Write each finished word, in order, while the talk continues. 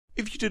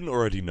If you didn't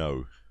already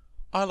know,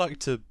 I like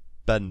to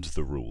bend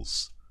the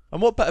rules.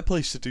 And what better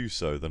place to do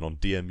so than on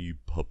DMU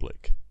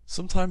Public?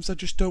 Sometimes I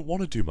just don't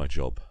want to do my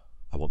job.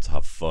 I want to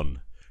have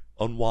fun,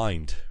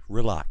 unwind,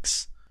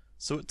 relax.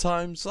 So at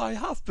times I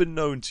have been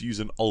known to use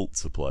an alt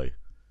to play.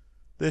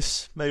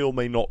 This may or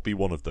may not be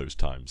one of those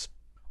times.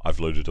 I've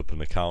loaded up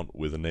an account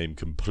with a name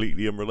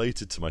completely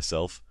unrelated to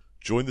myself,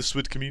 joined the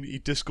SWD community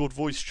Discord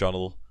voice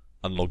channel,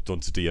 and logged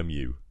on to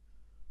DMU.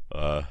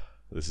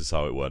 This is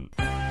how it went.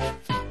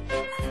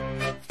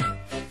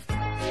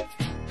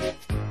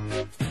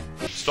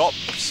 Stop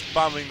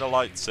spamming the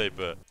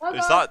lightsaber.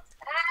 Is that...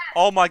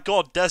 Oh my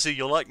god, Desi,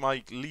 you're like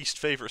my least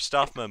favourite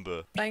staff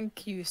member.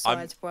 Thank you,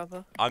 Sides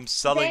brother. I'm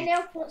selling...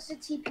 Daniel puts the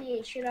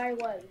TPH, should I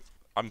won't?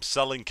 I'm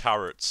selling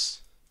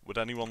carrots. Would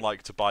anyone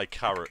like to buy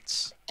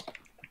carrots?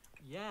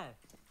 Yeah.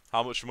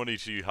 How much money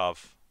do you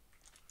have?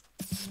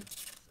 A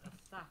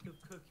sack of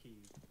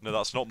cookies. No,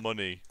 that's not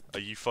money. Are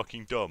you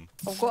fucking dumb?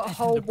 I've got a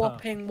whole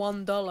whopping $1.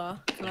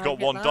 You got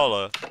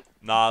 $1?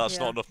 Nah, that's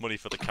not enough money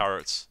for the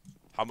carrots.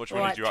 How much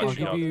money do you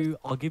actually have?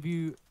 I'll give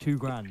you $2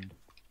 grand.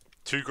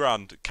 2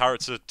 grand.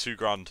 Carrots are 2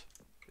 grand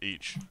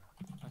each.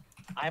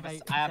 I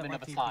have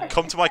another side.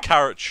 Come to my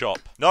carrot shop.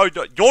 No,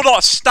 you're not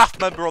a staff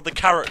member on the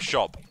carrot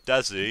shop,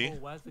 Desi. Oh,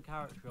 where's the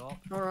carrot shop?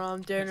 Alright,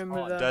 I'm doing him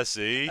with a...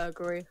 Desi.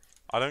 Agree.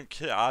 I don't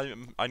care.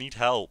 I need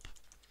help.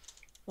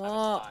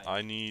 What?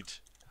 I need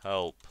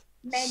help.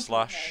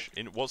 Slash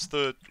in what's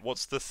the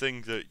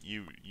thing that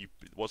you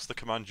what's the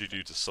command you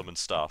do to summon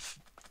staff?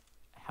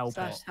 Help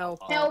up. Help.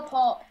 Help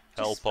up.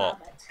 Help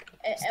up.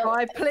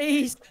 Try,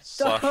 please.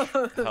 Slash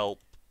Don't.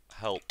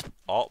 help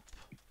up.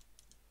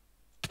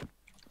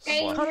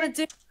 I'm trying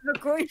to do the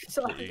group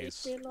side.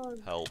 Please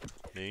help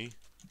me.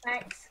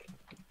 Thanks.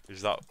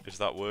 Is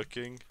that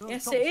working?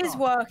 Yes, it is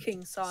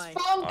working, Sai.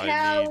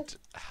 I need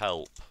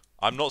help.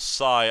 I'm not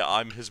Sai,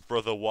 I'm his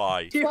brother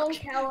Y. You're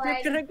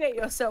gonna get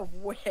yourself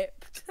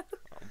whipped.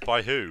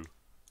 By who?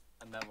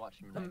 And then watch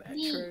him.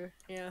 True,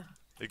 yeah.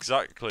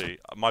 Exactly.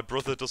 My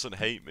brother doesn't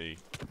hate me.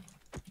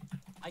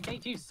 I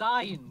gave you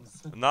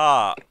signs.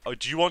 Nah. Oh,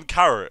 do you want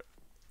carrot?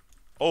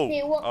 Oh,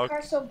 Hey,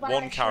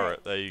 one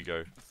carrot. There you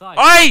go. Side.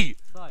 Hey!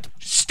 Side.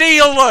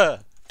 Stealer!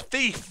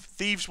 Thief!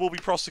 Thieves will be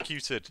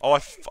prosecuted. Oh, I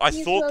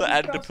Thieves thought will the be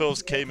ender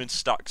pearls prosecuted. came in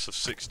stacks of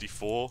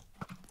 64.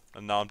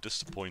 And now I'm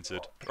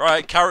disappointed.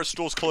 Right, carrot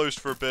store's closed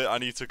for a bit. I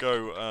need to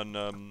go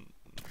and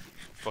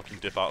fucking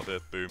dip out of here.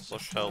 Boom.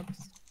 Slash help.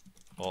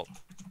 Up.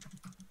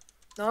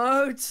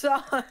 No,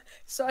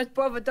 Sides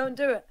brother, don't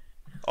do it.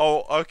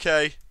 Oh,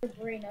 okay.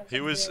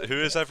 Who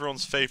is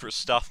everyone's favourite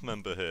staff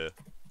member here?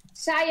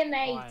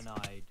 Cyanide.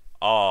 Cyanide.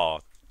 Ah,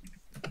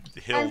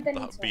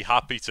 he'll be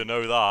happy to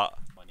know that.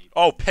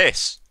 Oh,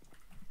 piss.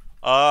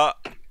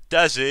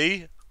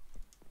 Desi,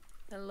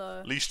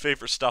 Hello. least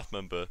favourite staff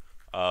member.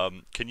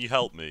 Can you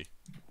help me?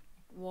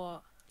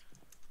 What?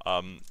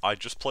 I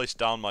just placed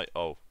down my...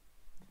 Oh.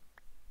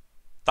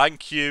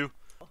 Thank you.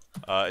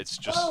 It's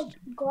just... Oh,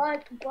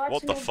 glad What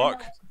to the know fuck?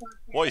 that.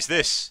 What is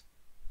this?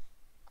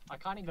 I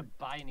can't even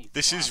buy anything.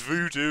 This is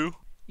voodoo.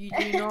 You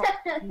do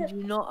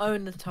not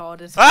own the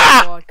TARDIS,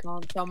 Ah! so I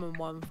can't summon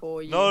one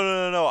for you.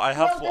 No. I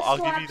have. No, the I'll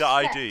give you the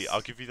swag ID. steps.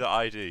 I'll give you the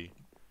ID,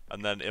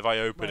 and then if I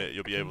open Wait, it,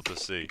 you'll be able to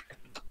see.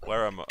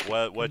 Where am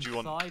I? Where do you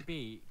want?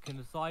 Can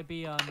the side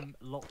be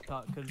locked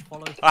up? Can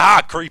follow?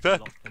 Ah, creeper!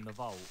 Locked in the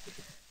vault.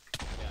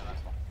 Yeah,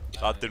 that's fine.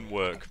 That didn't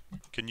work.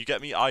 Can you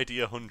get me ID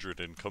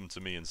 100 and come to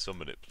me and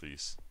summon it,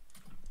 please?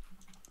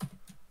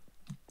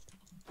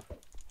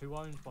 Who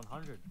owns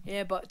 100?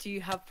 Yeah, but do you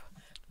have?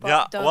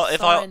 Yeah, does well,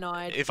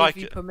 Cyanide if give I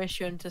you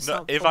permission to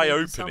No, if I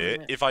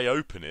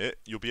open it,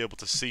 you'll be able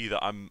to see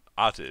that I'm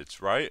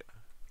added, right?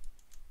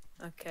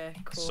 Okay,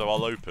 cool. So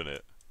I'll open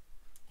it.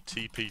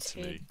 TP to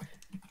me.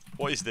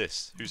 What is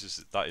this? Whose is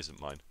it? That isn't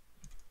mine.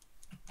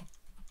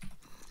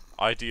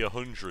 ID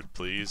 100,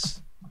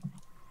 please.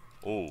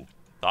 Oh,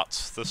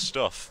 that's the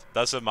stuff.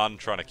 There's a man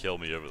trying to kill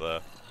me over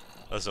there.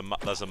 There's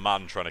a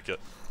man trying to kill.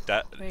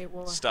 Wait,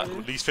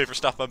 what? Least favourite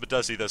staff member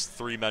Desi. There's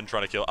 3 men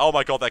trying to kill. Oh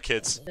my god, they're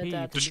kids. They're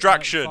dead.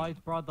 Distraction. Side's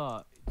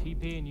brother,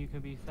 TP and you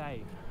can be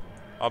safe.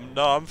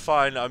 No, I'm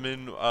fine. I'm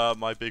in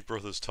my big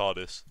brother's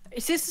TARDIS.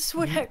 Is this a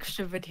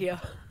SWDExtra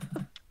video?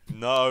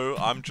 No,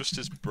 I'm just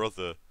his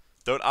brother.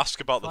 Don't ask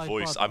about the Side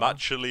voice. brother. I'm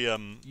actually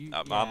I'm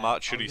actually. I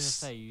was gonna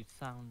say you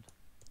sound.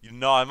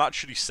 No, I'm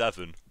actually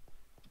 7.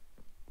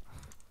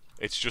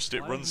 It's just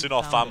it Why runs don't in you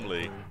our sound it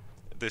family.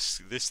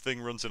 through? This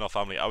thing runs in our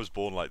family. I was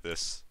born like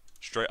this,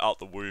 straight out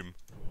the womb.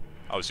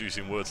 I was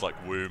using words like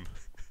womb.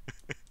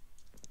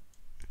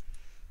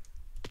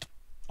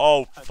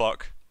 Oh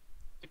fuck!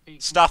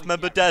 Staff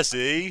member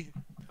Desi.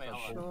 Wait,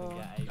 hold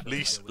on.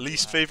 Sure.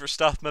 Least favourite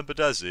staff member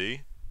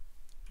Desi.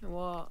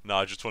 What? No,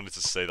 I just wanted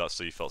to say that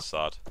so you felt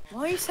sad.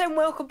 Why are you saying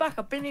welcome back?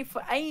 I've been here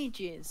for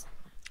ages.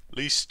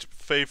 Least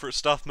favourite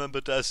staff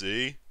member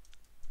Desi.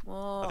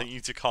 What? I think you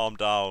need to calm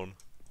down.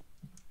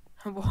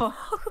 What?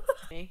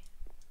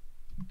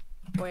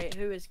 Wait,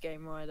 who is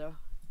Game Rider?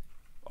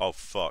 Oh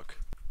fuck.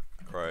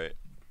 Right.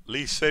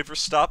 Least favourite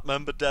staff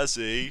member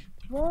Desi.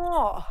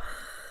 What?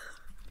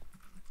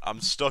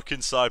 I'm stuck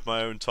inside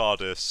my own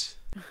TARDIS.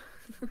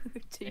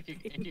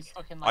 TP. you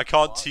stuck in like I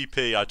can't what?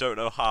 TP, I don't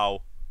know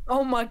how.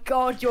 Oh my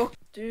god, you're...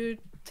 Dude,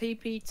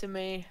 TP to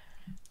me.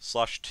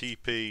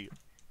 /TP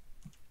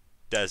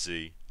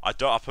Desi. I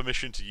don't have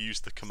permission to use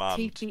the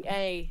command.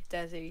 TPA,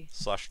 Desi.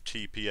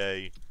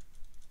 /TPA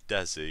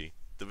Desi.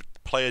 The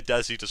player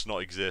Desi does not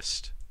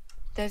exist.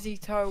 Desi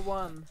Toe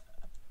 1.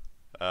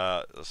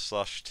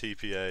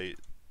 /TPA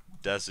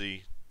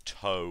Desi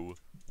Toe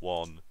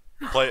 1.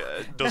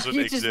 Player doesn't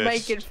You're exist. just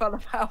making fun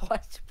of how I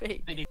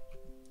speak.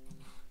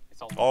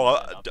 It's all Oh,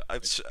 made up.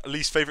 it's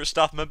least favourite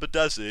staff member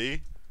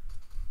Desi.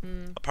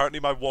 Apparently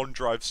my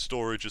OneDrive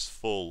storage is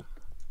full.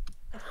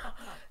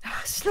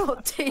 That's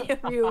not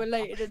DMU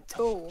related at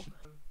all.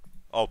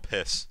 Oh,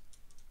 piss.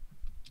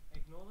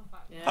 Ignore the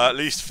fact Yeah.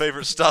 Least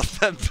favourite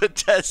staff member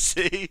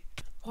Desi.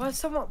 Why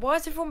is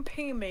everyone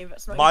pinging me?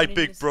 That's not My even in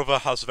big this- brother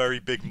has very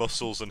big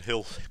muscles and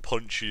he'll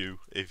punch you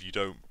if you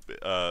don't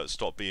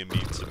stop being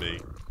mean to me.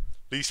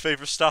 Least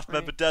favourite staff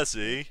member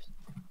Desi.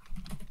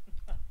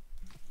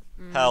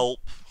 Help.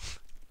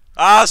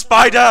 Ah,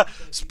 spider!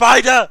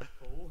 Spider!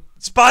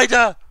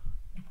 Spider!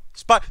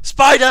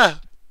 Spider!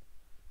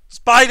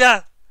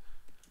 Spider!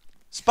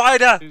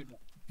 Spider! Dude,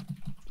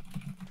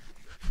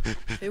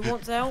 Who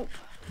wants help?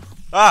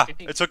 Ah,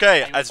 it's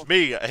okay. It's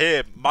me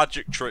here.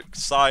 Magic trick,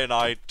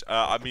 cyanide.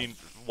 I mean,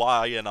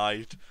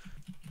 cyanide.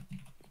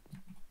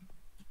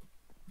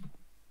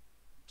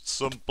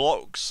 Some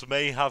blocks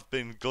may have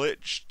been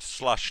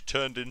glitched /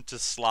 turned into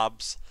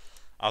slabs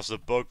as a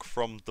bug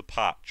from the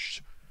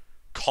patch,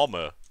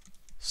 comma.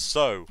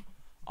 So,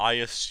 I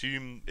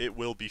assume it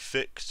will be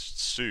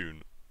fixed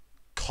soon,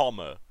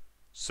 comma.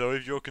 So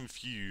if you're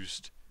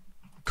confused,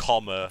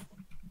 comma,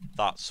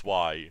 that's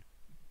why.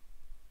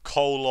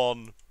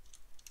 Colon,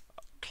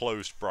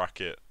 closed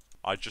bracket.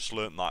 I just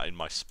learnt that in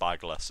my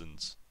spag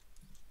lessons.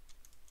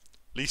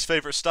 Least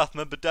favourite staff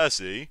member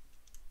Desi?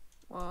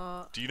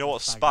 What? Do you know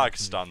what Spag SPAG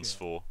lessons, stands shit.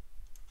 for?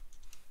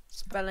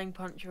 Spelling,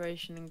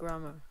 punctuation, and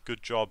grammar.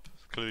 Good job.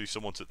 Clearly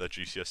someone took their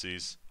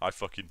GCSEs. I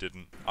fucking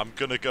didn't. I'm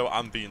gonna go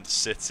Ambient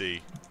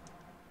City.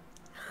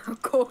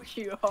 Of course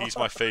you are. He's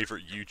my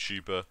favourite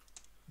YouTuber.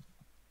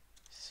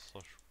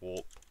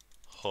 /warp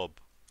hub.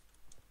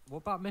 What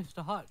about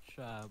Mr. Hutch?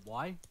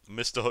 Why?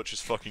 Mr. Hutch is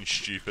fucking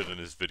stupid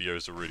and his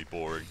videos are really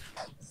boring.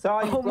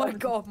 Sorry, Oh my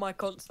god, my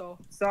console.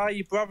 Sorry,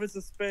 your brother's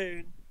a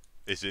spoon.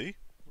 Is he?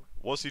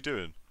 What's he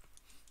doing?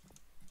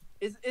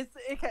 Is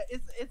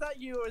that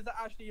you or is that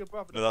actually your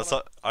brother? No, that's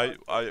not,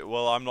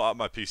 well, I'm not at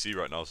my PC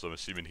right now, so I'm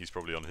assuming he's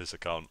probably on his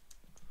account.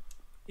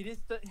 He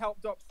just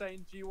helped up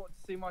saying, "Do you want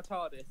to see my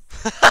TARDIS?"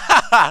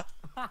 That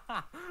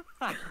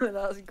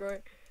was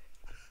great.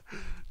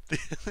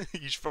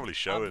 You should probably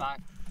show I'm him. back.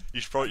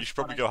 You should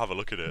probably go have a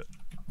look at it.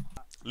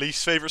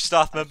 Least favourite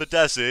staff member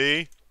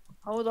Desi.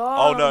 Hold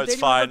on. Oh no, I'm it's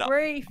dealing with fine. a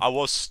brief. I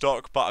was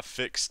stuck, but I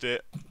fixed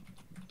it.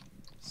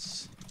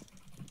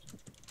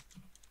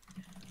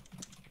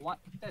 What,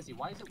 Desi?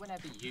 Why is it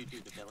whenever you do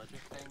the villager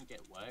thing,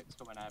 it works,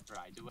 but whenever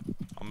I do it,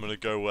 I'm gonna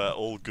go where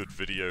all good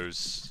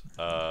videos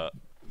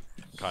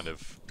kind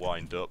of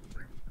wind up,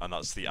 and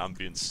that's the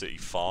Ambient City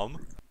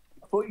farm.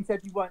 I thought you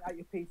said you weren't at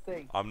your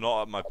PC. I'm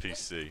not at my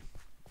PC.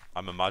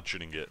 I'm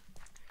imagining it.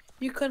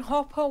 You can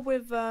hop her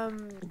with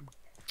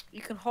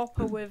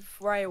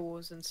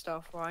rails and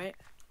stuff, right?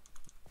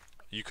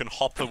 You can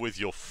hopper with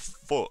your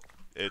foot.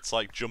 It's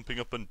like jumping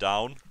up and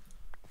down,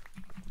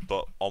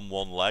 but on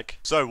one leg.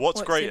 So what's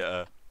What's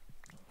greater?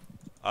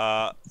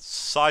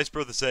 Size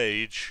brother's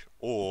age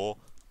or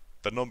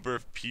the number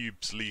of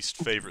pubes least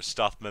favourite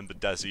staff member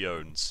Desi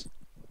owns?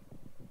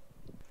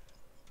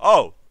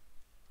 Oh!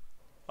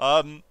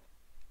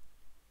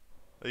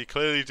 You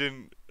clearly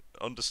didn't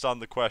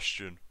understand the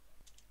question.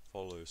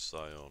 Follow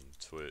Sai on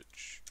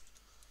Twitch.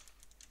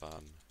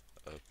 Ban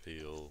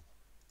appeal.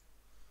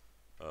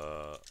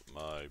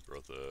 My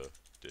brother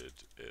did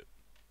it.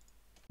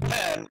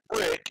 And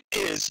Rick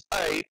is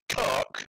a cock.